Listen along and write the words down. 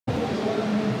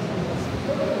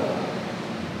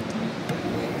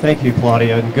Thank you,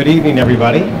 Claudia, and good evening,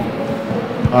 everybody.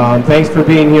 Thanks for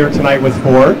being here tonight with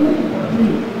Ford.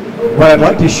 What I'd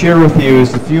like to share with you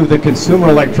is a few of the consumer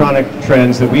electronic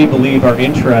trends that we believe are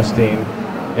interesting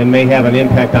and may have an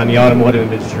impact on the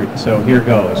automotive industry. So here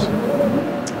goes.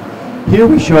 Here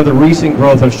we show the recent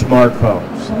growth of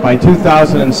smartphones. By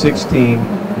 2016,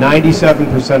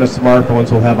 97% of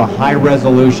smartphones will have a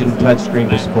high-resolution touchscreen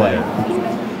display.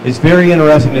 It's very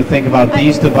interesting to think about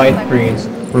these device screens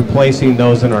replacing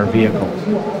those in our vehicles.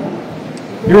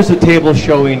 Here's a table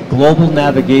showing global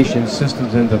navigation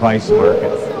systems and device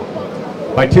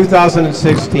market. By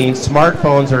 2016,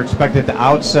 smartphones are expected to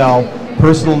outsell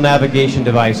personal navigation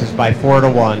devices by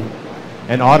 4-to-1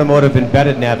 and automotive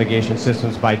embedded navigation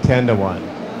systems by 10-to-1.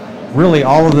 Really,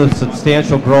 all of the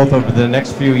substantial growth over the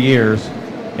next few years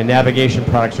in navigation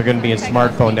products are going to be in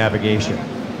smartphone navigation.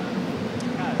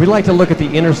 We'd like to look at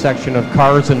the intersection of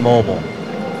cars and mobile.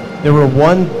 There were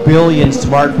 1 billion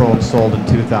smartphones sold in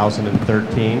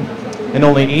 2013 and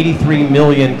only 83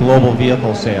 million global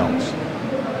vehicle sales.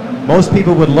 Most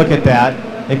people would look at that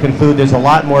and conclude there's a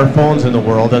lot more phones in the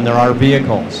world than there are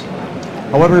vehicles.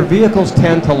 However, vehicles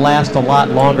tend to last a lot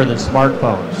longer than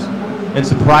smartphones. And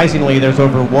surprisingly, there's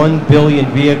over 1 billion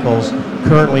vehicles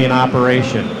currently in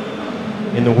operation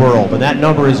in the world. And that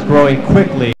number is growing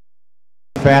quickly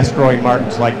in fast-growing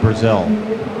markets like Brazil.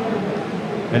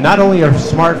 And not only are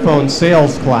smartphone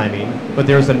sales climbing, but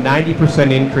there's a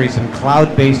 90% increase in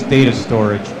cloud-based data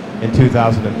storage in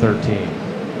 2013.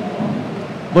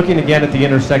 Looking again at the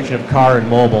intersection of car and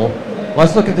mobile,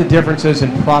 let's look at the differences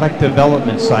in product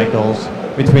development cycles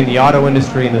between the auto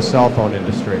industry and the cell phone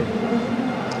industry.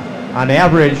 On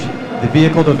average, the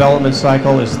vehicle development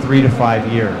cycle is 3 to 5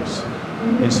 years.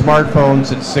 In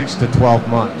smartphones, it's 6 to 12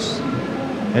 months.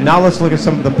 And now let's look at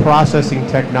some of the processing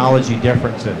technology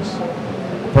differences.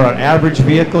 For an average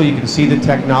vehicle, you can see the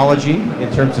technology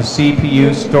in terms of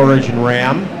CPU, storage, and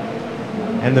RAM.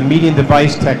 And the median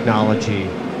device technology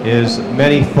is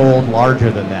many-fold larger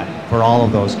than that for all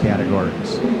of those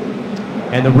categories.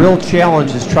 And the real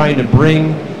challenge is trying to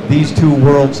bring these two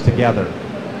worlds together.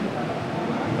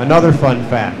 Another fun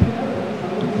fact,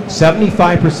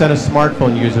 75% of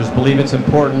smartphone users believe it's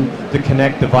important to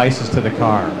connect devices to the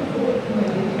car.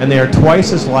 And they are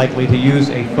twice as likely to use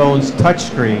a phone's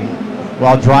touchscreen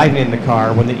while driving in the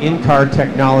car when the in-car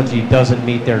technology doesn't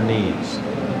meet their needs.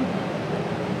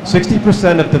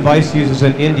 60% of device users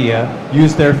in India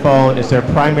use their phone as their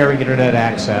primary internet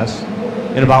access,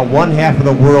 and about 1/2 of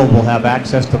the world will have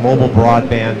access to mobile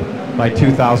broadband by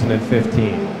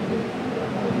 2015.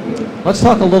 Let's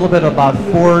talk a little bit about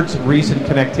Ford's recent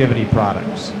connectivity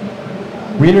products.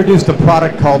 We introduced a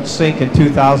product called Sync in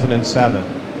 2007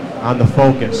 on the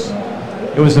Focus.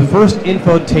 It was the first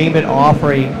infotainment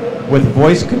offering with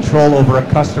voice control over a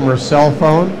customer's cell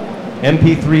phone,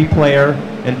 MP3 player,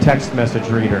 and text message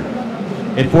reader.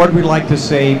 At Ford, we like to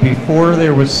say, before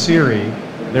there was Siri,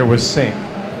 there was Sync.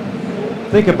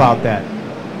 Think about that.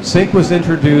 Sync was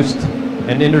introduced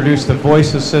the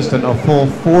voice assistant a full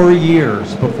 4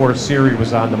 years before Siri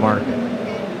was on the market.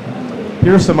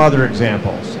 Here are some other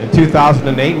examples. In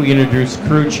 2008, we introduced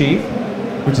Crew Chief,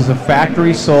 which is a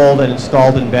factory-sold and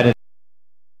installed embedded.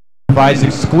 It provides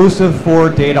exclusive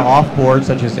Ford data off-board,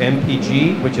 such as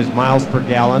MPG, which is miles per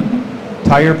gallon,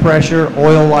 tire pressure,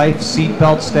 oil life, seat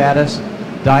belt status,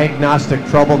 diagnostic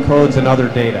trouble codes, and other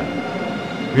data.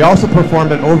 We also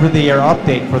performed an over-the-air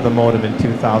update for the modem in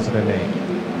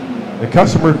 2008. The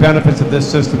customer benefits of this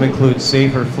system include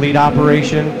safer fleet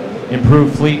operation,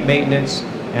 improved fleet maintenance,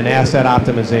 and asset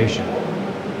optimization.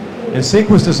 And Sync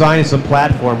was designed as a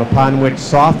platform upon which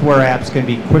software apps can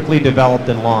be quickly developed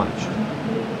and launched.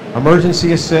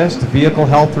 Emergency Assist, Vehicle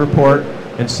Health Report,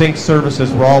 and Sync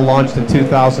services were all launched in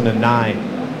 2009.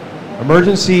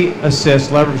 Emergency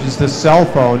Assist leverages the cell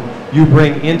phone you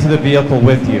bring into the vehicle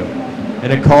with you,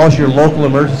 and it calls your local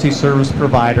emergency service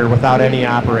provider without any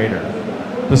operator.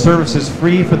 The service is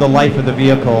free for the life of the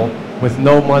vehicle with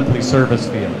no monthly service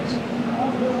fees.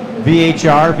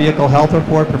 VHR, Vehicle Health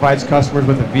Report, provides customers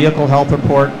with a vehicle health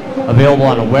report available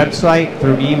on a website,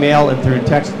 through email, and through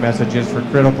text messages for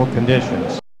critical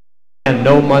conditions, and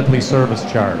no monthly service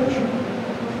charge.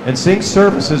 And Sync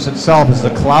Services itself is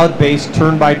the cloud-based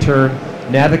turn-by-turn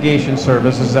navigation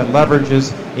services that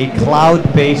leverages a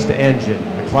cloud-based engine,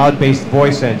 a cloud-based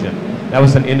voice engine. That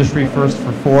was an industry first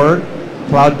for Ford,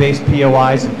 cloud-based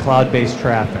POIs, and cloud-based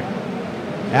traffic.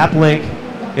 AppLink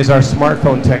is our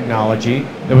smartphone technology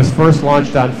that was first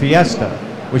launched on Fiesta,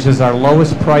 which is our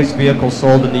lowest priced vehicle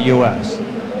sold in the U.S.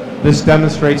 This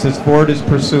demonstrates that Ford is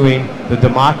pursuing the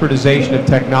democratization of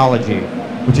technology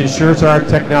which ensures our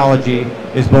technology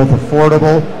is both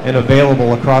affordable and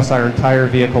available across our entire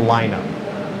vehicle lineup.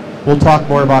 We'll talk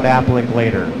more about AppLink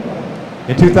later.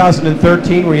 In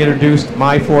 2013, we introduced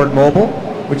My Ford Mobile,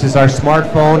 which is our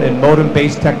smartphone and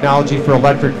modem-based technology for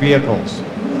electric vehicles.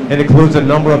 It includes a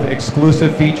number of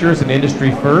exclusive features and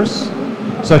industry firsts,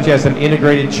 such as an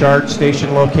integrated charge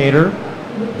station locator,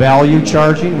 value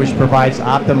charging, which provides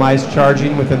optimized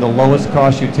charging within the lowest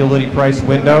cost utility price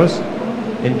windows,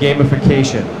 and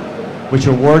gamification, which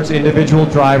awards individual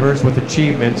drivers with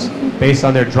achievements based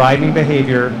on their driving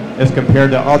behavior as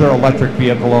compared to other electric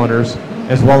vehicle owners,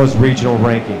 as well as regional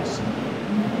rankings.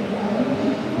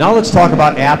 Now let's talk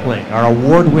about AppLink, our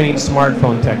award-winning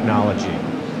smartphone technology.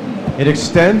 It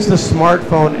extends the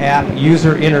smartphone app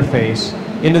user interface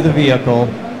into the vehicle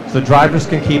so drivers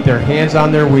can keep their hands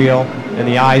on their wheel and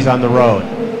the eyes on the road.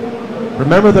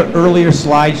 Remember the earlier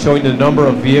slide showing the number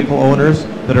of vehicle owners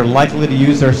that are likely to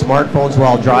use their smartphones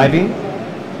while driving?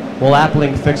 Well,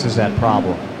 AppLink fixes that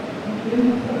problem.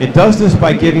 It does this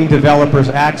by giving developers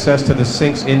access to the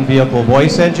Sync's in-vehicle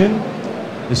voice engine,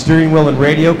 the steering wheel and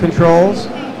radio controls,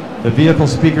 the vehicle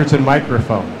speakers and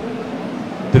microphone.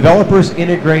 Developers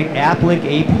integrate AppLink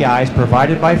APIs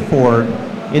provided by Ford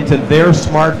into their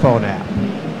smartphone app.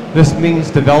 This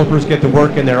means developers get to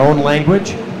work in their own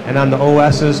language and on the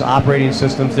OS's operating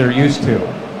systems they're used to.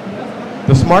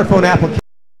 The smartphone application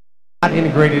is not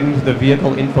integrated into the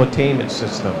vehicle infotainment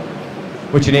system,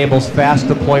 which enables fast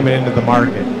deployment into the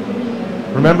market.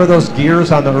 Remember those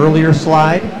gears on the earlier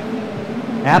slide?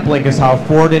 AppLink is how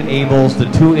Ford enables the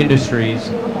two industries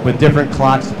with different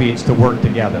clock speeds to work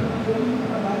together.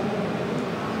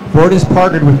 Ford has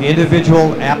partnered with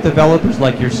individual app developers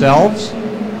like yourselves,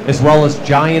 as well as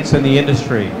giants in the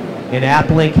industry, in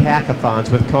AppLink hackathons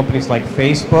with companies like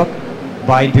Facebook,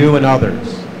 Baidu, and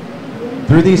others.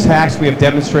 Through these hacks, we have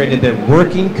demonstrated that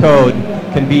working code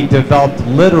can be developed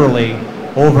literally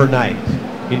overnight,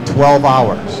 in 12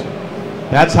 hours.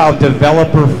 That's how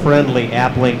developer-friendly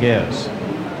AppLink is.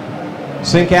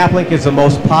 Sync AppLink is the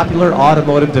most popular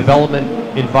automotive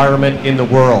development environment in the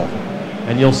world,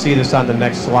 and you'll see this on the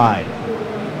next slide.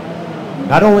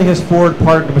 Not only has Ford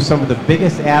partnered with some of the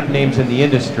biggest app names in the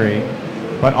industry,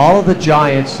 but all of the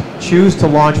giants choose to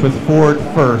launch with Ford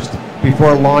first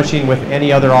before launching with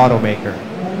any other automaker.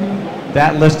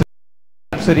 That list is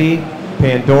Rhapsody,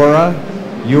 Pandora,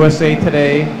 USA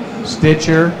Today,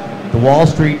 Stitcher, The Wall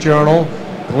Street Journal,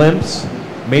 Glimpse,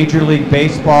 Major League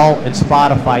Baseball, and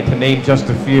Spotify, to name just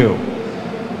a few.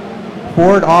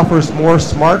 Ford offers more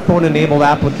smartphone-enabled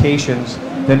applications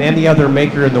than any other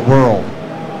maker in the world.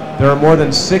 There are more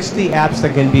than 60 apps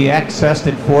that can be accessed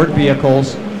in Ford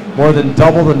vehicles, more than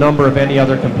double the number of any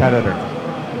other competitor.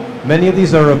 Many of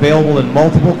these are available in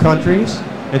multiple countries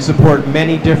and support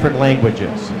many different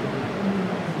languages.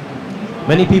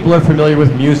 Many people are familiar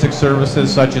with music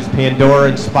services such as Pandora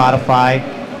and Spotify,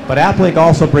 but AppLink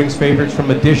also brings favorites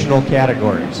from additional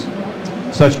categories,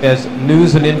 such as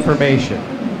news and information,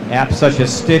 apps such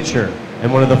as Stitcher,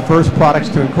 and one of the first products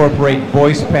to incorporate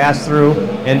voice pass-through,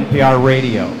 NPR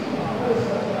radio.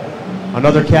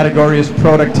 Another category is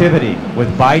productivity, with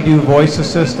Baidu Voice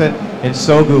Assistant and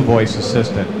Sogu Voice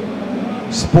Assistant.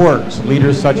 Sports,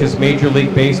 leaders such as Major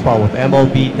League Baseball with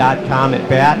MLB.com at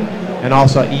bat, and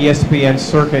also ESPN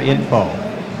Circa Info.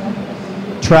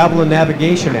 Travel and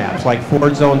navigation apps like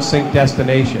Ford's own Sync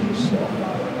Destinations.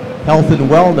 Health and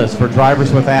wellness for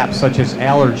drivers with apps such as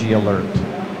Allergy Alert.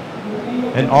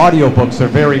 And audiobooks are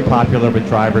very popular with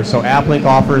drivers, so AppLink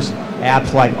offers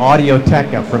apps like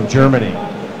Audiotheca from Germany.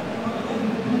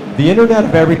 The Internet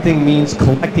of Everything means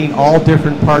collecting all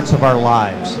different parts of our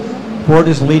lives. Ford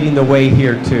is leading the way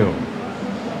here too.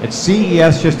 At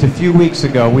CES just a few weeks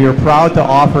ago, we were proud to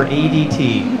offer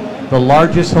ADT, the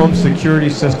largest home security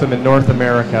system in North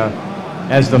America,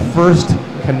 as the first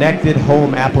connected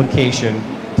home application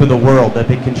to the world that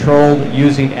they controlled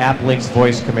using AppLink's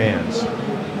voice commands.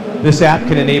 This app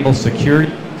can enable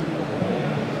security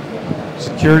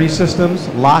systems,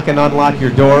 lock and unlock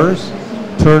your doors,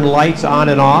 turn lights on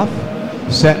and off,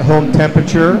 set home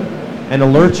temperature, and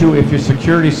alert you if your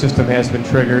security system has been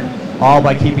triggered, all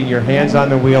by keeping your hands on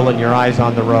the wheel and your eyes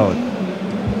on the road.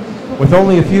 With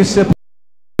only a few simple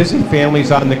busy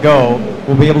families on the go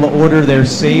will be able to order their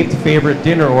saved favorite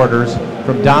dinner orders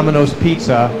from Domino's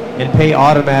Pizza and pay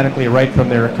automatically right from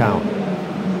their account.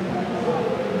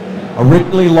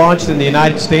 Originally launched in the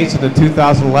United States in the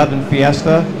 2011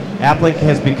 Fiesta, AppLink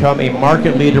has become a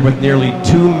market leader with nearly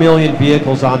 2 million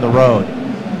vehicles on the road.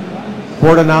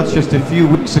 Ford announced just a few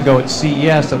weeks ago at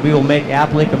CES that we will make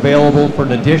AppLink available for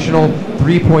an additional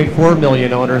 3.4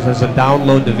 million owners as a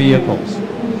download to vehicles.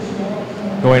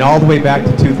 going all the way back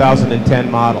to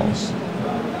 2010 models.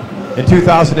 In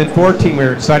 2014, we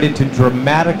were excited to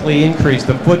dramatically increase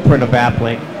the footprint of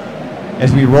AppLink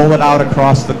as we roll it out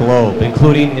across the globe,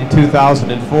 including in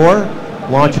 2004,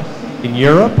 launch in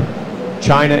Europe,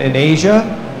 China and Asia,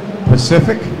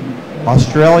 Pacific,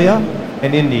 Australia,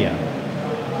 and India.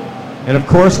 And of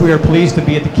course, we are pleased to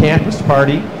be at the campus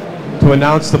party to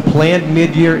announce the planned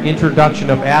mid-year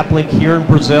introduction of AppLink here in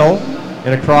Brazil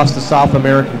and across the South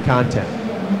American continent.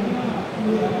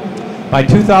 By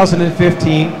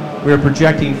 2015, we are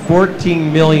projecting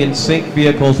 14 million sync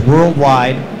vehicles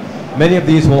worldwide. Many of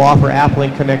these will offer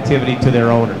AppLink connectivity to their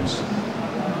owners.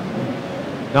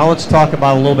 Now let's talk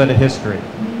about a little bit of history.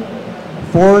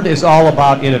 Ford is all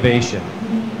about innovation,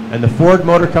 and the Ford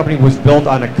Motor Company was built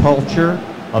on a culture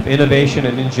of innovation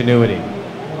and ingenuity.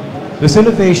 This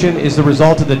innovation is the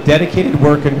result of the dedicated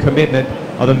work and commitment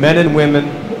of the men and women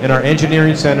in our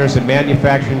engineering centers and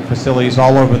manufacturing facilities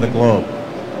all over the globe.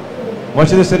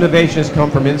 Much of this innovation has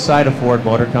come from inside a Ford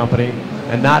Motor Company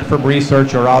and not from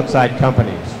research or outside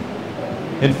companies.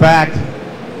 In fact,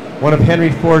 one of Henry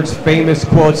Ford's famous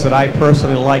quotes that I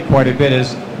personally like quite a bit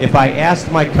is, "If I asked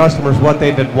my customers what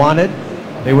they had wanted,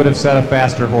 they would have said a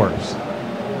faster horse."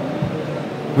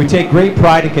 We take great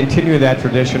pride in continuing that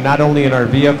tradition, not only in our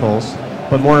vehicles,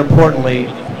 but more importantly,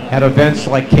 at events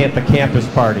like the campus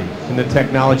party and the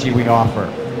technology we offer.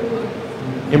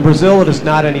 In Brazil, it is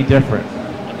not any different.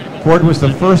 Ford was the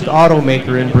first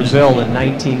automaker in Brazil in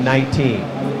 1919,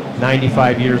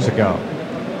 95 years ago.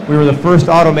 We were the first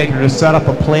automaker to set up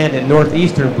a plant in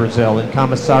northeastern Brazil in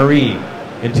Camaçari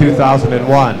in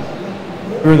 2001.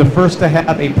 We were the first to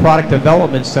have a product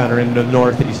development center in the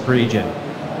northeast region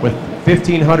with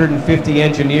 1,550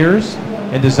 engineers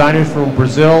and designers from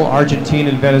Brazil, Argentina,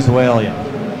 and Venezuela.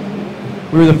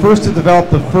 We were the first to develop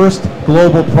the first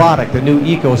global product, the new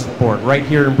EcoSport, right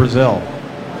here in Brazil.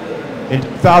 In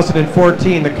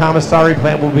 2014, the Camaçari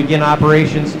plant will begin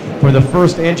operations for the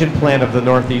first engine plant of the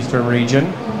northeastern region.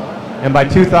 And by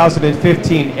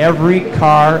 2015, every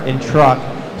car and truck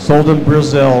sold in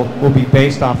Brazil will be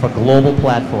based off a global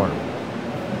platform.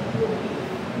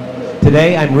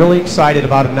 Today, I'm really excited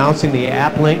about announcing the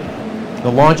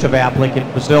launch of AppLink in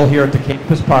Brazil here at the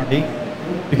campus party,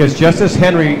 because just as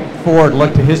Henry Ford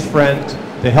looked to his friends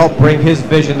to help bring his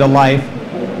vision to life,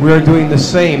 we are doing the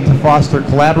same to foster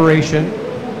collaboration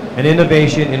and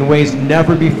innovation in ways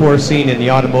never before seen in the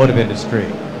automotive industry.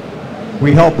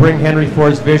 We helped bring Henry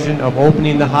Ford's vision of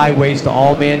opening the highways to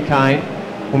all mankind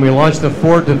when we launched the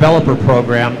Ford Developer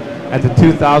Program at the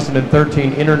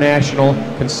 2013 International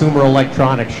Consumer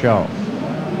Electronics Show.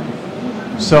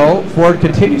 So, Ford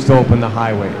continues to open the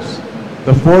highways.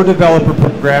 The Ford Developer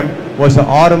Program was the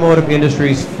automotive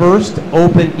industry's first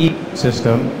open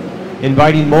ecosystem,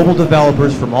 inviting mobile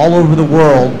developers from all over the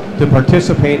world to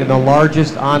participate in the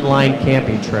largest online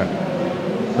camping trip.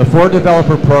 The Ford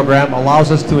Developer Program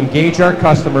allows us to engage our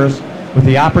customers with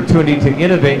the opportunity to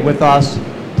innovate with us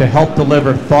to help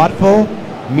deliver thoughtful,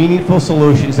 meaningful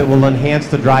solutions that will enhance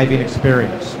the driving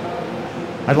experience.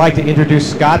 I'd like to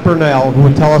introduce Scott Burnell, who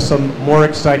will tell us some more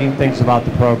exciting things about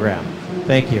the program.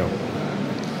 Thank you.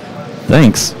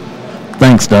 Thanks.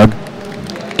 Thanks, Doug.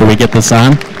 Do we get this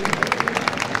on?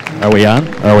 Are we on?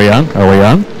 Are we on? Are we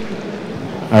on?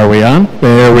 Are we on?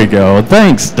 There we go.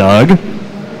 Thanks, Doug.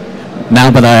 Now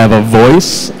that I have a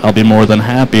voice, I'll be more than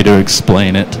happy to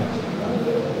explain it.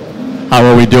 How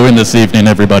are we doing this evening,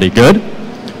 everybody? Good?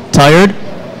 Tired?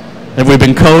 Have we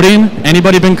been coding?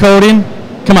 Anybody been coding?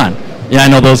 Come on. Yeah, I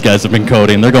know those guys have been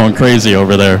coding. They're going crazy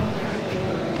over there.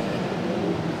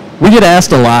 We get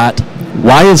asked a lot,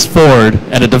 why is Ford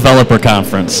at a developer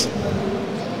conference?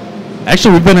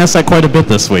 Actually, we've been asked that quite a bit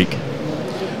this week.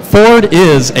 Ford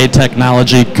is a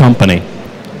technology company.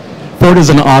 Ford is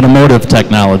an automotive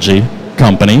technology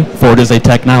company. Ford is a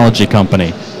technology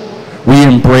company. We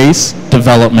embrace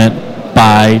development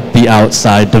by the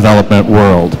outside development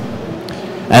world.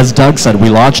 As Doug said, we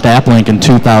launched AppLink in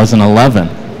 2011.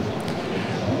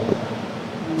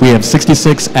 We have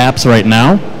 66 apps right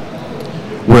now.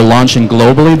 We're launching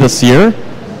globally this year,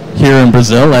 here in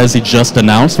Brazil, as he just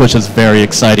announced, which is very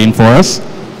exciting for us.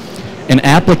 And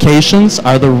applications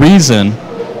are the reason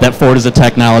that Ford is a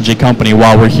technology company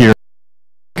while we're here at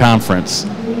the conference.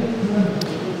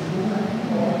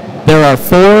 There are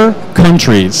 4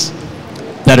 countries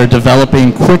that are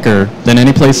developing quicker than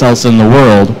any place else in the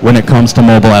world when it comes to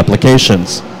mobile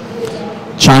applications.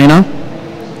 China,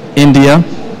 India,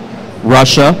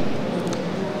 Russia,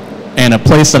 and a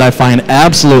place that I find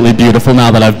absolutely beautiful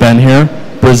now that I've been here,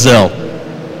 Brazil.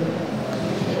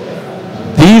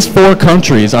 These 4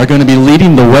 countries are going to be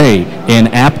leading the way in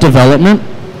app development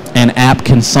and app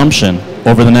consumption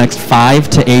over the next 5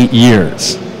 to 8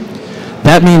 years.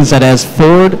 That means that as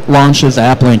Ford launches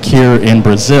AppLink here in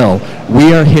Brazil,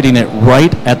 we are hitting it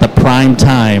right at the prime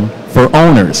time for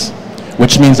owners,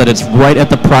 which means that it's right at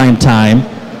the prime time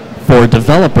for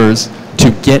developers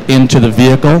to get into the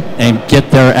vehicle and get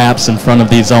their apps in front of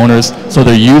these owners so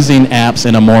they're using apps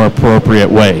in a more appropriate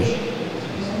way.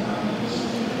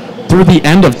 Through the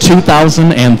end of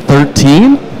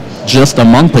 2013, just a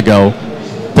month ago,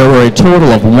 there were a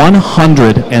total of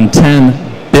 110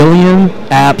 billion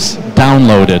apps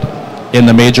downloaded in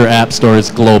the major app stores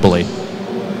globally.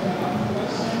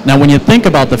 Now, when you think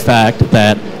about the fact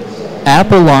that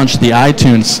Apple launched the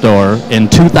iTunes Store in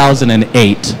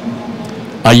 2008,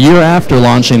 a year after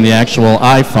launching the actual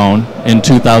iPhone in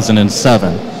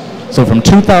 2007. So from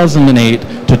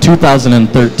 2008 to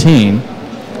 2013,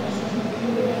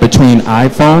 between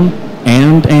iPhone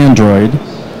and Android,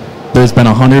 there's been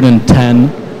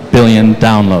 110 billion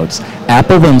downloads.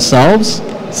 Apple themselves,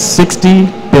 60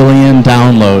 billion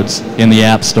downloads in the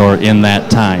App Store in that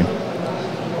time.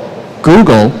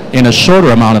 Google, in a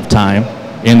shorter amount of time,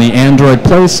 in the Android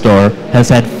Play Store, has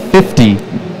had 50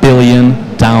 billion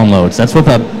downloads. That's with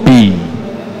a B.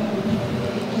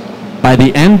 By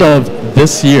the end of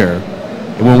this year,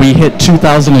 when we hit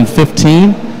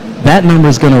 2015, that number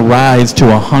is going to rise to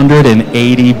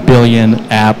 180 billion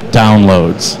app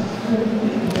downloads.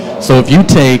 So if you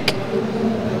take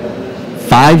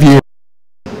 5 years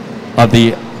of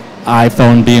the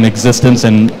iPhone being in existence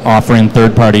and offering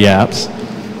third-party apps,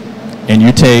 and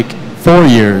you take 4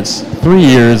 years, 3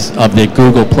 years of the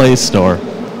Google Play Store,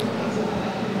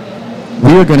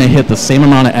 we are going to hit the same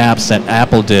amount of apps that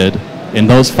Apple did in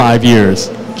those 5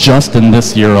 years just in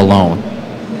this year alone.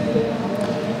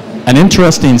 An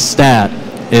interesting stat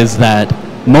is that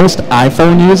most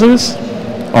iPhone users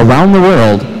around the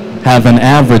world have an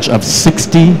average of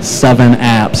 67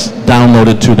 apps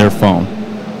downloaded to their phone.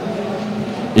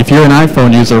 If you're an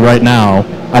iPhone user right now,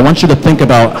 I want you to think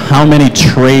about how many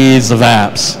trays of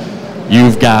apps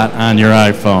you've got on your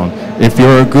iPhone. If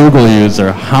you're a Google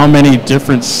user, how many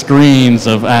different screens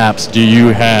of apps do you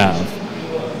have?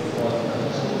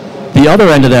 The other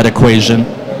end of that equation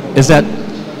is that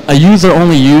a user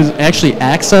actually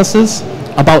accesses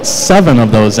about 7 of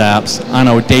those apps on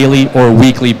a daily or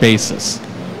weekly basis.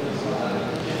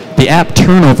 The app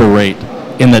turnover rate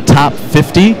in the top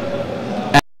 50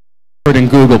 in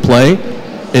Google Play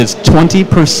is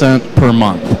 20% per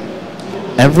month.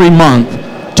 Every month,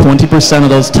 20% of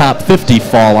those top 50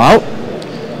 fall out,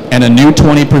 and a new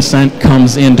 20%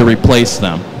 comes in to replace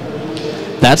them.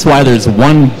 That's why there's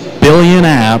 1 billion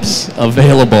apps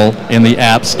available in the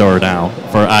App Store now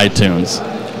for iTunes,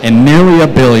 and nearly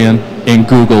 1 billion in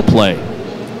Google Play.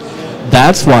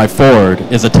 That's why Ford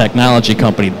is a technology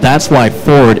company. That's why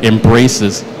Ford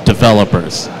embraces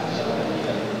developers.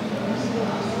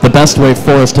 The best way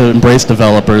for us to embrace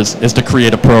developers is to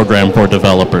create a program for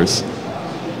developers.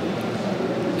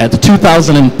 At the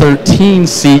 2013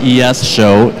 CES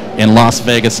show in Las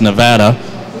Vegas, Nevada,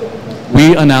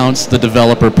 we announced the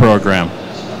developer program.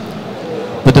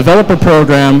 The developer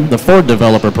program, the Ford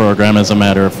developer program, as a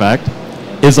matter of fact,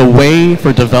 is a way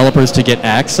for developers to get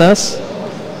access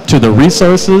to the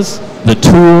resources, the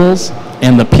tools,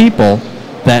 and the people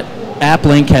that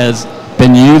AppLink has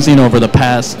been using over the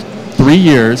past 3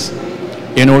 years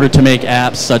in order to make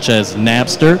apps such as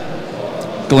Napster,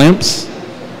 Glimpse,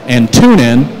 and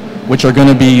TuneIn, which are going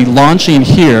to be launching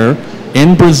here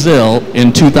in Brazil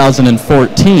in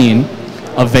 2014,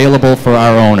 available for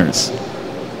our owners.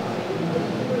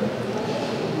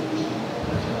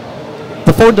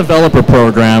 The Ford Developer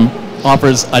Program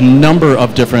offers a number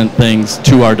of different things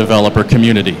to our developer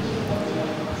community.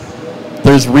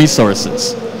 There's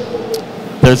resources.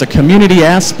 There's a community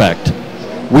aspect.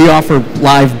 We offer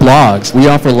live blogs. We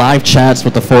offer live chats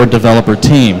with the Ford developer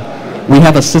team. We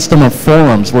have a system of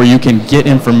forums where you can get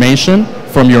information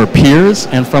from your peers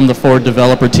and from the Ford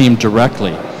developer team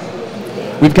directly.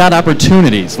 We've got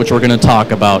opportunities, which we're going to talk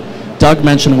about. Doug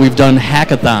mentioned we've done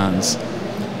hackathons.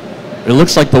 It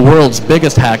looks like the world's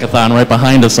biggest hackathon right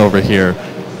behind us over here.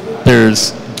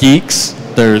 There's geeks,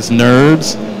 there's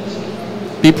nerds.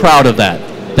 Be proud of that.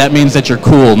 That means that you're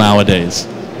cool nowadays.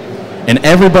 And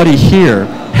everybody here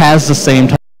has the same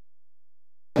time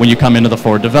when you come into the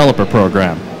Ford Developer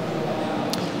Program.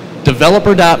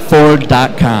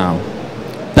 Developer.ford.com.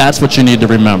 That's what you need to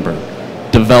remember.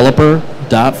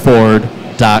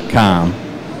 Developer.ford.com.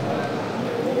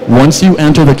 Once you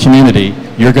enter the community,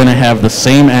 you're going to have the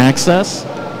same access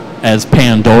as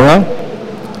Pandora,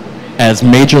 as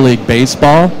Major League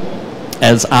Baseball,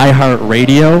 as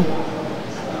iHeartRadio,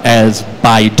 as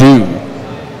Baidu.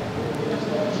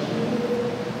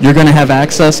 You're going to have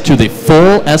access to the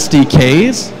full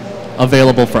SDKs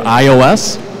available for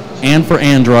iOS and for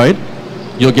Android.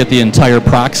 You'll get the entire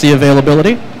proxy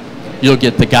availability. You'll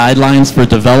get the guidelines for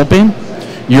developing.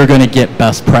 You're going to get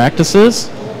best practices.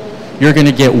 You're going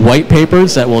to get white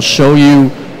papers that will show you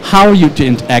how you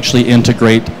actually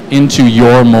integrate into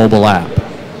your mobile app.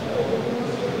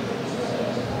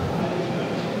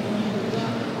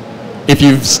 If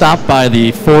you've stopped by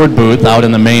the Ford booth out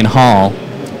in the main hall,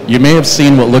 you may have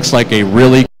seen what looks like a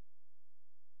really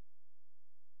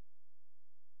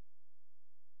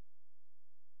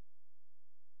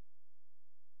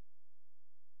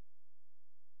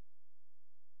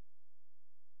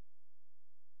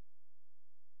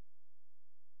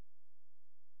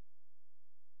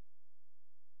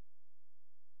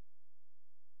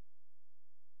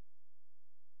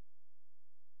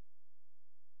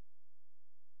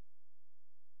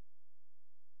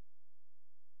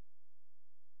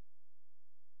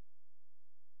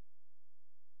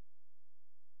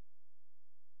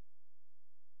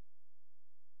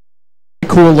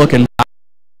cool looking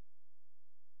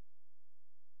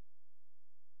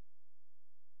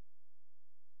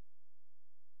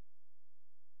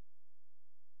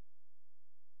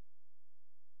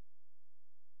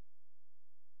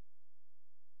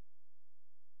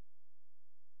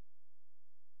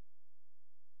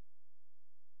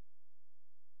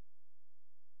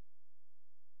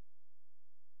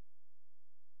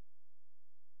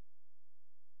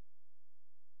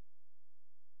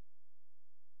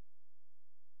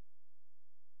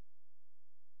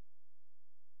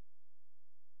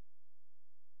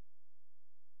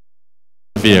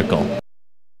vehicle.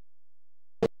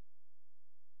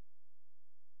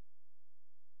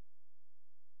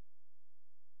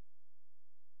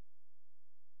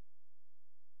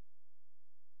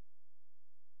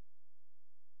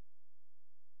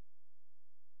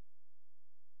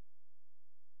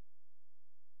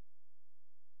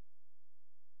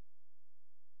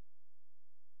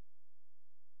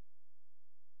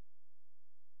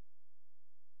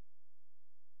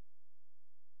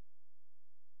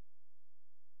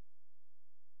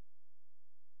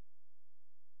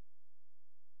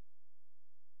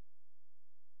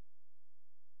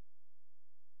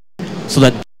 So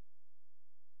that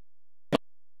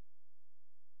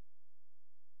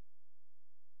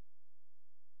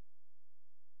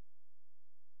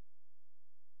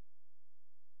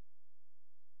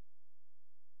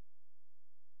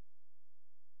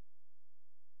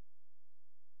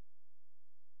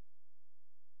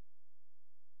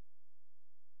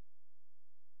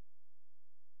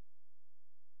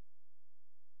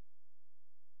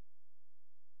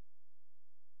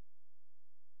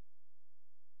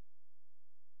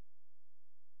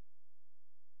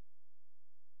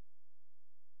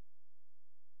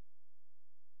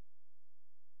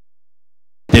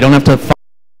they don't have to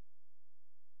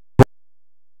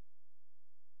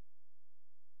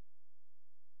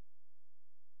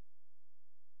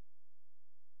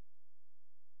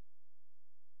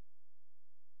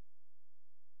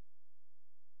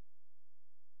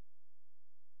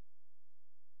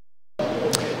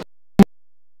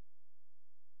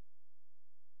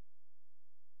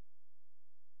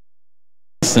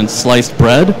and sliced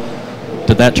bread.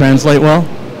 Did that translate well?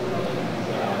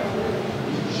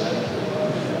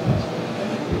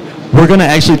 We're going to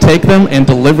actually take them and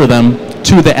deliver them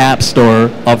to the App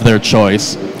Store of their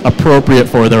choice, appropriate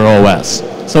for their OS.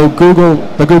 So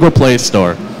the Google Play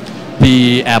Store,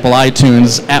 the Apple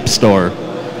iTunes App Store.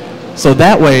 So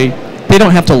that way, they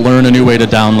don't have to learn a new way to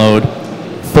download.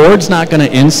 Ford's not going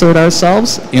to insert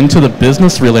ourselves into the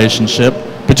business relationship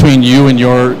between you and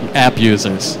your app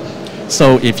users.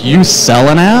 So if you sell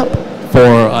an app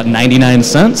for 99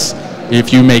 cents,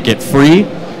 if you make it free,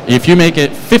 if you make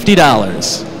it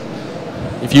 $50,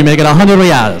 if you make it 100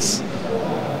 reais,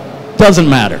 doesn't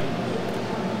matter.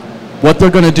 What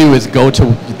they're going to do is go to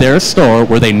their store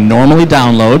where they normally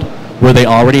download, where they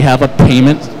already have a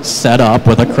payment set up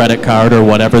with a credit card or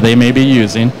whatever they may be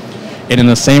using, and in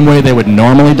the same way they would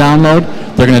normally download,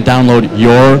 they're going to download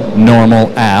your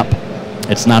normal app.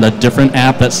 It's not a different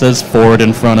app that says Ford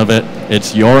in front of it.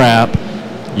 It's your app,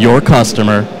 your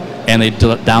customer, and they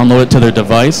download it to their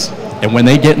device, and when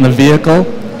they get in the vehicle,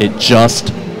 it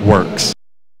just works.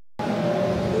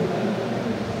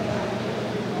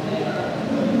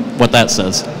 What that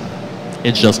says,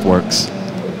 it just works.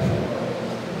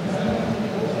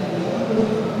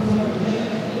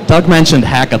 Doug mentioned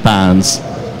hackathons.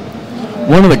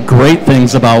 One of the great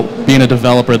things about being a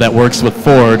developer that works with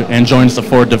Ford and joins the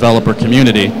Ford developer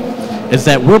community is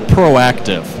that we're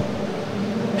proactive.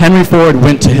 Henry Ford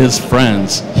went to his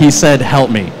friends. He said, help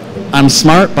me. I'm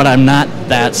smart, but I'm not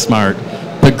that smart.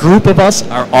 The group of us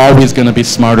are always going to be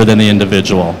smarter than the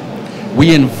individual.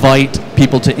 We invite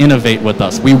people to innovate with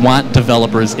us. We want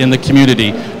developers in the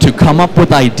community to come up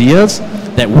with ideas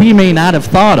that we may not have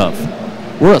thought of.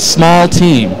 We're a small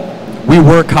team. We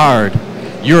work hard.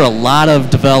 You're a lot of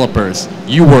developers.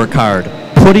 You work hard.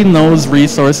 Putting those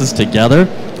resources together,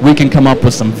 we can come up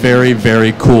with some very,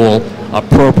 very cool,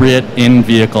 appropriate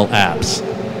in-vehicle apps.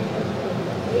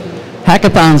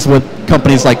 Hackathons with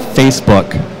companies like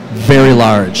Facebook, very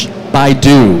large.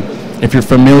 Baidu, if you're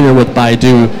familiar with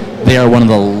Baidu, they are one of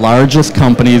the largest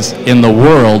companies in the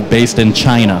world based in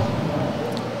China.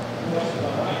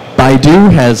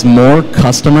 Baidu has more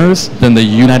customers than the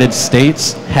United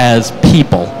States has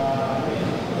people.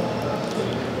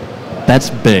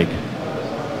 That's big.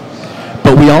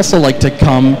 But we also like to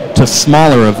come to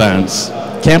smaller events.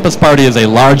 Campus Party is a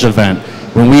large event.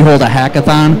 When we hold a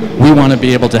hackathon, we want to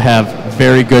be able to have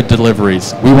very good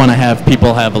deliveries. We want to have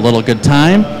people have a little good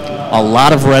time, a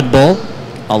lot of Red Bull,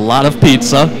 a lot of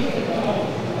pizza,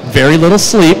 very little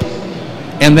sleep,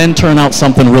 and then turn out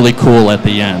something really cool at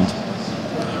the end.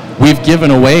 We've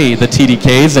given away the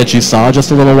TDKs that you saw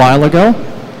just a little while ago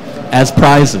as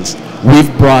prizes.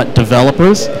 We've brought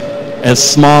developers as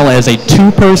small as a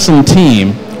 2-person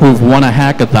team who've won a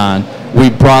hackathon. We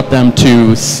brought them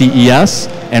to CES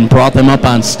and brought them up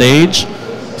on stage,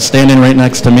 standing right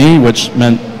next to me, which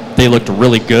meant they looked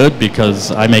really good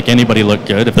because I make anybody look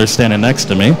good if they're standing next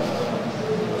to me.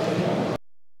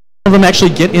 Of them actually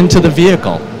get into the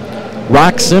vehicle.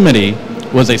 Roximity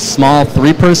was a small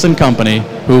 3-person company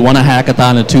who won a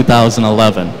hackathon in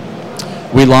 2011.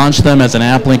 We launched them as an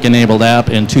AppLink-enabled app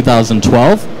in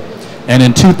 2012, and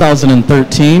in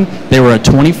 2013, they were a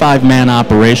 25-man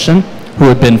operation who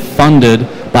had been funded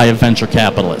by a venture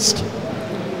capitalist.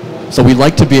 So we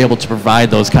like to be able to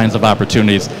provide those kinds of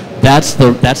opportunities. That's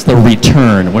the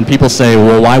return. When people say,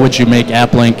 well, why would you make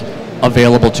AppLink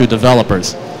available to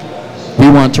developers? We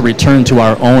want to return to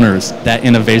our owners that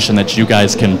innovation that you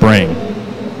guys can bring.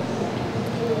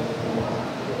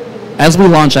 As we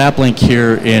launch AppLink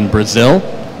here in Brazil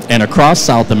and across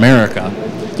South America,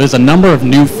 there's a number of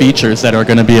new features that are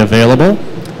going to be available.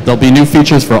 There'll be new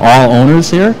features for all owners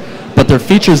here, but they're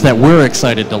features that we're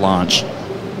excited to launch.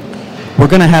 We're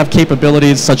going to have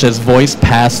capabilities such as voice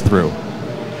pass-through.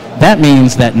 That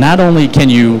means that not only can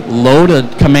you load a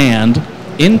command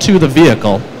into the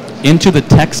vehicle, into the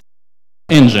text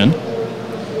engine,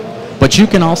 but you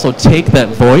can also take that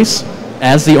voice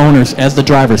as the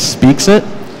driver speaks it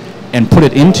and put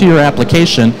it into your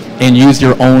application and use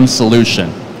your own solution.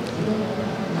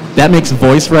 That makes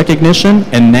voice recognition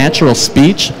and natural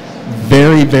speech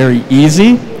very, very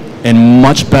easy and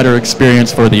much better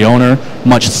experience for the owner,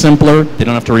 much simpler. They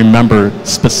don't have to remember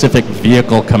specific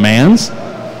vehicle commands.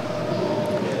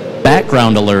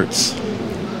 Background alerts.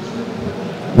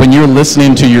 When you're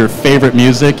listening to your favorite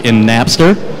music in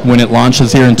Napster, when it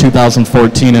launches here in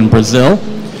 2014 in Brazil,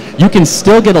 you can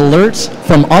still get alerts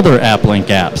from other AppLink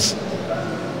apps.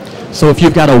 So if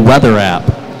you've got a weather app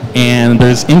and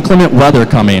there's inclement weather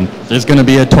coming, there's going to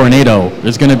be a tornado,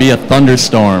 there's going to be a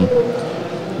thunderstorm,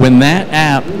 when that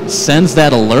app sends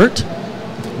that alert,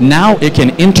 now it can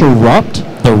interrupt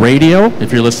the radio.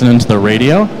 If you're listening to the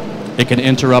radio, it can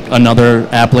interrupt another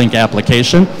AppLink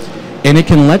application, and it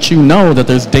can let you know that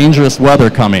there's dangerous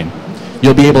weather coming.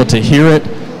 You'll be able to hear it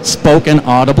spoken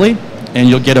audibly, and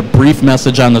you'll get a brief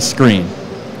message on the screen.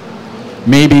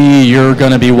 Maybe you're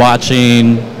going to be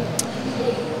watching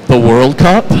the World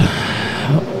Cup.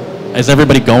 Is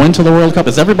everybody going to the World Cup?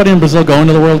 Is everybody in Brazil going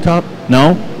to the World Cup?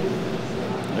 No?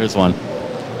 There's one.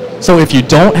 So if you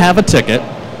don't have a ticket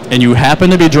and you happen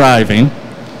to be driving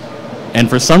and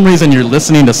for some reason you're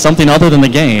listening to something other than the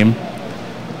game,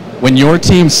 when your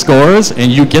team scores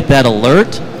and you get that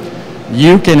alert,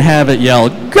 you can have it yell,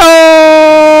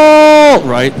 "Goal!"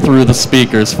 right through the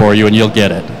speakers for you and you'll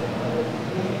get it.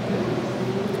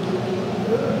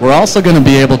 We're also going to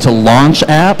be able to launch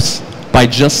apps by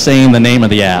just saying the name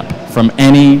of the app from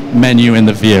any menu in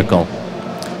the vehicle.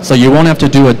 So you won't have to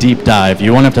do a deep dive.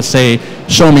 You won't have to say,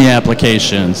 show me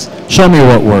applications, show me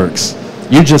what works.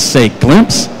 You just say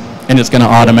glimpse, and it's going to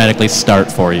automatically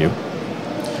start for you.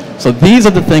 So these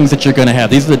are the things that you're going to have.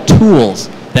 These are the tools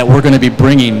that we're going to be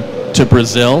bringing to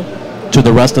Brazil, to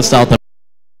the rest of South America,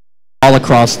 all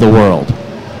across the world.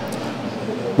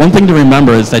 One thing to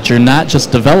remember is that you're not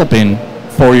just developing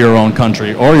for your own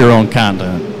country or your own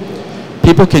continent.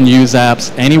 People can use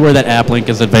apps anywhere that AppLink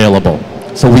is available.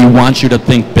 So we want you to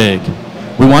think big.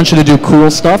 We want you to do cool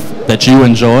stuff that you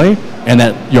enjoy and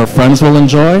that your friends will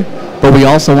enjoy, but we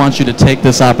also want you to take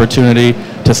this opportunity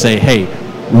to say, hey,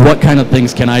 what kind of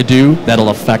things can I do that'll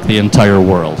affect the entire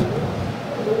world?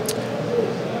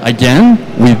 Again,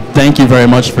 we thank you very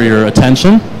much for your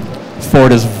attention.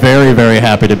 Ford is very, very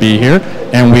happy to be here,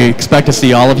 and we expect to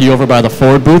see all of you over by the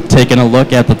Ford booth taking a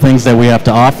look at the things that we have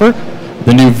to offer,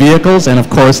 the new vehicles, and of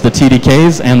course the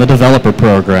TDKs and the developer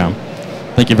program.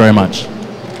 Thank you very much.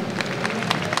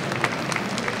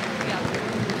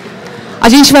 A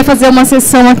gente vai fazer uma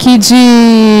sessão aqui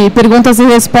de perguntas e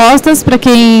respostas para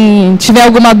quem tiver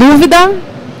alguma dúvida.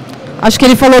 Acho que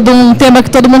ele falou de um tema que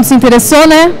todo mundo se interessou,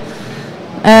 né?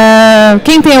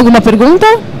 Quem tem alguma pergunta?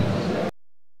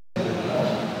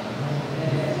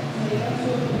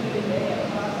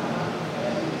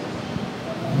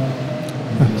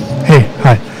 Hey,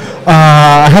 hi.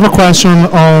 I have a question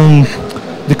on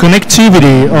the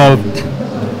connectivity of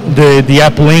the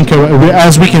app link.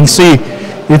 As we can see,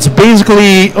 it's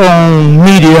basically on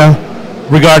media,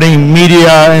 regarding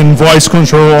media and voice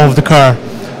control of the car.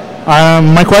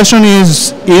 My question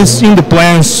is in the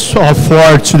plans of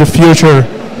Ford to the future,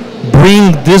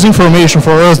 bring this information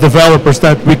for us developers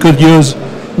that we could use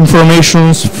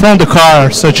information from the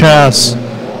car, such as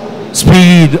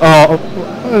speed,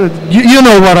 you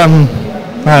know what I'm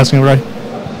asking, right?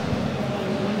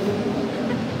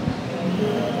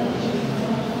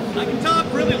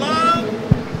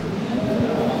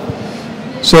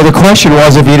 So the question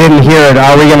was, if you didn't hear it,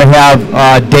 are we going to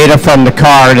have data from the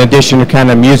car in addition to kind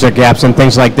of music apps and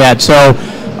things like that? So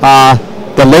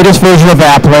the latest version of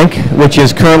AppLink, which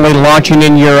is currently launching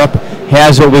in Europe,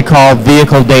 has what we call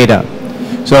vehicle data.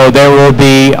 So there will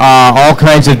be all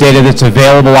kinds of data that's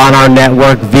available on our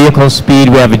network, vehicle speed,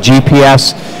 we have a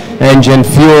GPS, engine,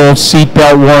 fuel,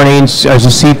 seatbelt warnings, there's a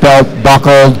seatbelt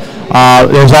buckled,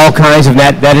 there's all kinds of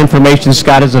that information,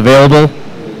 Scott, is available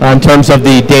in terms of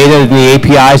the data and the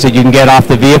APIs that you can get off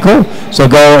the vehicle. So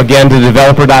go again to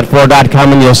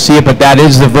developer.ford.com and you'll see it, but that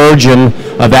is the version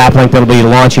of AppLink that will be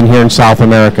launching here in South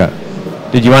America.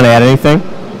 Did you want to add anything?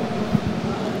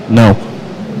 No.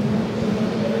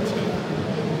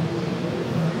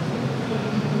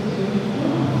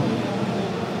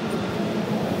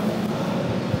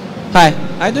 Hi,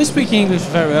 I don't speak English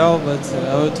very well, but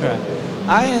I will try.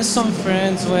 I and some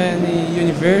friends when in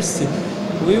university,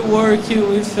 we work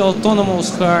with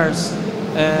autonomous cars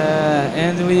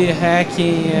and we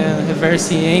hacking and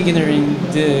reversing engineering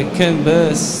the CAN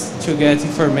bus to get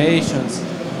informations.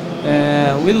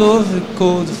 We love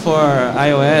code for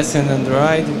iOS and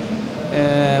Android.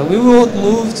 We would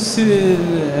love to see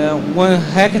one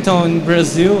hackathon in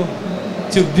Brazil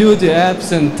to build the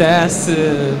apps and test.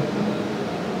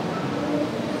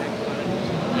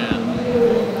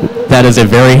 That is a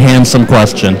very handsome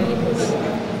question.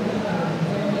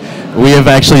 We have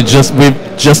actually just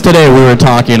today we were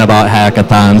talking about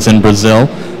hackathons in Brazil,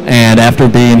 and after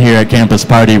being here at Campus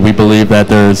Party, we believe that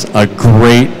there's a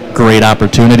great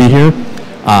opportunity here.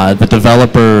 The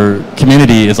developer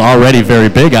community is already very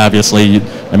big, obviously.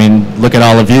 I mean, look at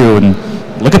all of you and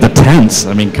look at the tents.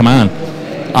 I mean, come on.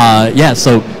 Yeah,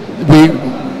 so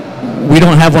we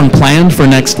don't have one planned for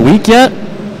next week yet,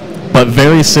 but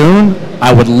very soon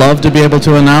I would love to be able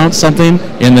to announce something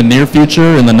in the near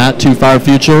future, in the not too far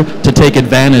future, to take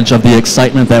advantage of the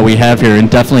excitement that we have here and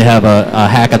definitely have a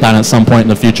hackathon at some point in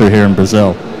the future here in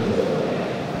Brazil.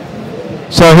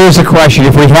 So here's a question.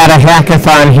 If we had a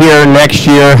hackathon here next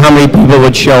year, how many people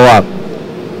would show up?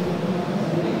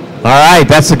 All right,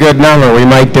 that's a good number. We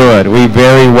might do it. We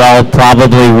very well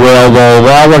probably will.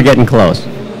 Well, we're getting close.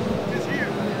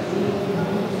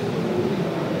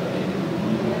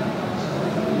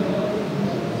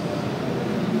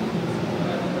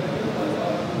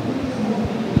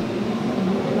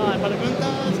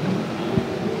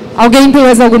 Alguém tem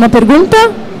mais alguma pergunta?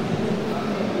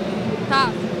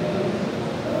 Tá.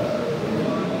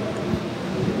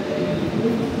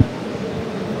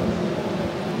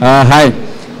 Hi.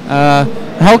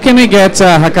 How can we get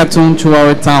a hackathon to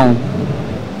our town?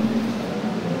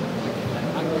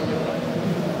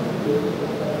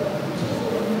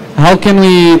 How can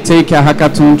we take a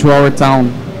hackathon to our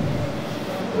town?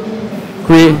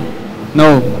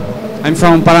 No, I'm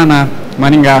from Paraná,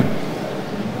 Maringá.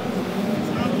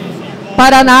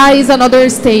 Paraná is another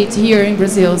state here in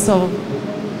Brazil, so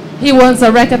he wants a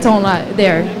hackathon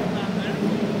there.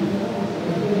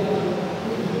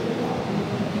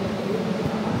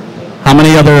 How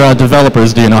many other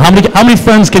developers do you know? How many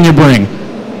friends can you bring?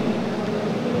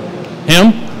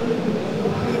 Him?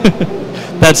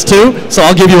 That's two? So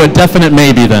I'll give you a definite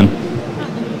maybe then.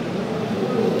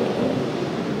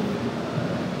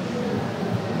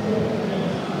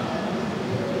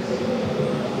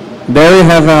 There we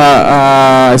have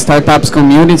a startups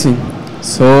community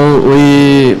So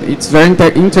it's very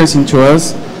interesting to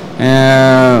us.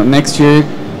 Next year,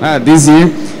 this year,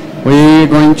 we're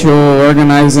going to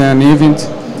organize an event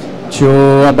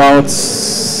to about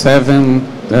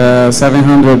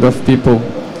 700 of people.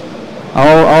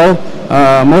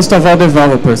 Most of all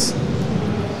developers.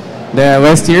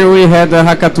 Last year we had a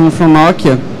hackathon from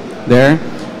Nokia there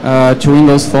to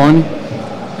Windows Phone,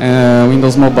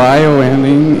 Windows Mobile, and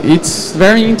it's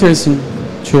very interesting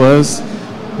to us.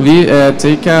 We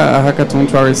take a hackathon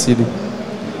to our city.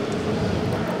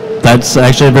 That's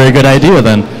actually a very good idea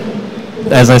then.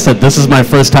 As I said, this is my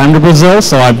first time to Brazil,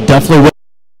 so I'm definitely will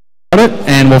about it,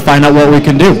 and we'll find out what we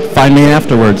can do. Find me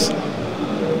afterwards.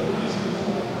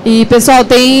 E, pessoal,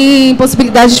 tem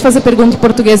possibilidade de fazer pergunta em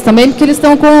português também, porque eles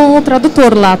estão com o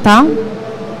tradutor lá, tá?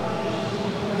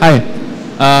 Hi.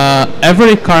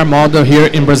 Every car model here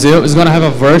in Brazil is going to have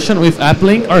a version with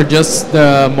AppLink or just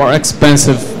the more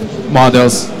expensive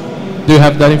models? Do you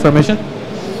have that information?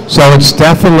 So it's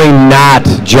definitely not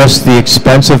just the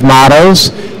expensive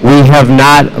models. We have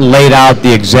not laid out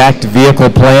the exact vehicle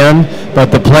plan,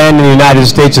 but the plan in the United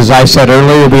States, as I said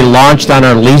earlier, will be launched on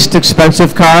our least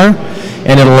expensive car,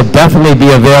 and it will definitely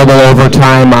be available over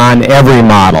time on every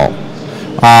model.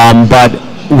 But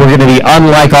we're going to be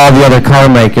unlike all the other car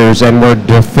makers, and we're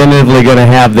definitively going to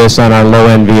have this on our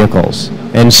low-end vehicles,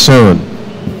 and soon.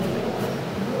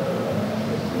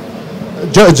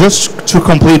 Just to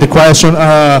complete the question,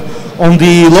 on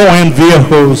the low-end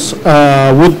vehicles,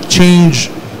 would change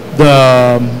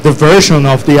the version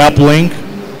of the AppLink?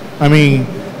 I mean,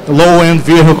 low-end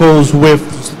vehicles with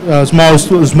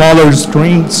smaller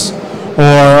screens,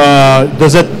 or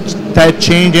does that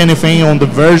change anything on the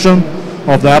version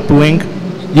of the AppLink?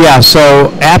 Yeah, so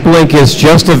AppLink is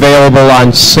just available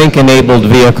on sync-enabled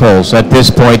vehicles at this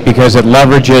point because it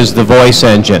leverages the voice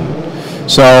engine.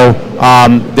 So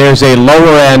there's a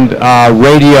lower-end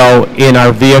radio in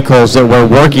our vehicles that we're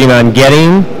working on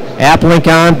getting AppLink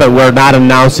on, but we're not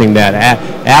announcing that.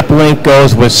 AppLink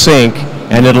goes with Sync,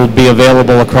 and it'll be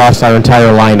available across our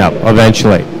entire lineup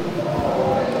eventually.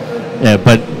 Yeah,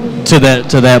 but to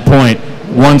that point,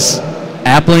 once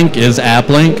AppLink is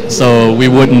AppLink, so we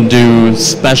wouldn't do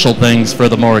special things for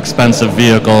the more expensive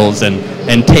vehicles and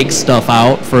take stuff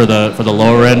out for the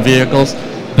lower-end vehicles.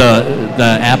 The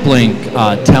AppLink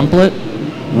template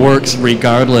works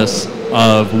regardless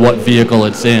of what vehicle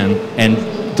it's in and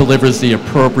delivers the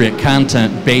appropriate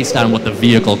content based on what the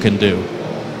vehicle can do.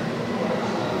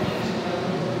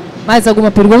 Mais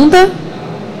alguma pergunta?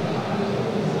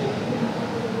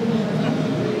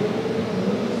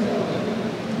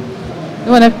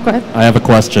 You wanna I have a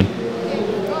question.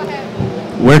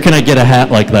 Where can I get a hat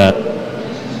like that?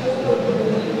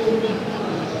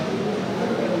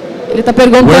 Ele está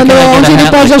perguntando onde ele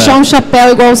pode achar um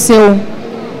chapéu igual ao seu.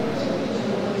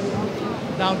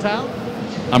 Downtown?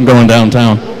 I'm going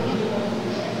downtown.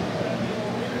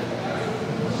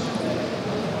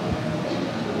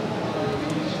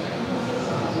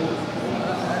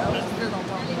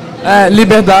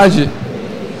 Liberdade.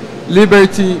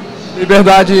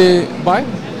 Liberdade by?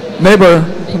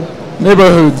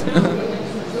 Neighborhood.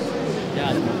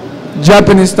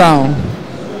 Japanese town.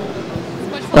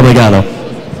 Obrigado.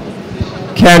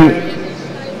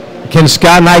 Can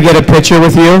Scott and I get a picture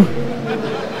with you?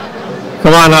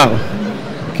 Come on up.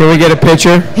 Can we get a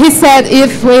picture? He said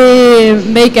if we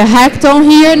make a hackathon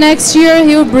here next year,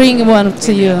 he'll bring one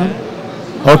to you.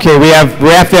 Okay, we have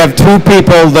to have two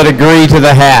people that agree to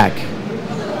the hack.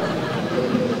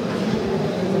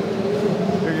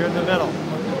 You're in the middle.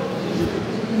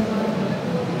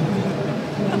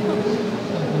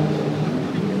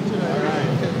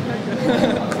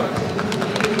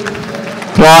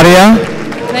 Claudia?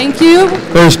 Thank you.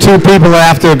 There's two people that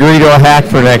have to agree to a hack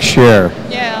for next year.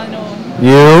 Yeah, I know.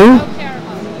 You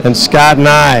and Scott and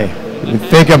I.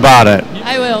 Think about it.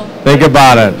 I will. Think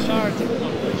about it.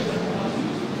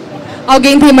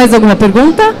 Alguém tem mais alguma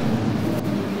pergunta?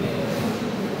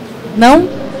 Não?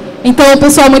 Então,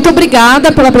 pessoal, muito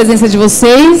obrigada pela presença de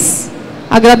vocês.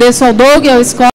 Agradeço ao Doug e ao Scott.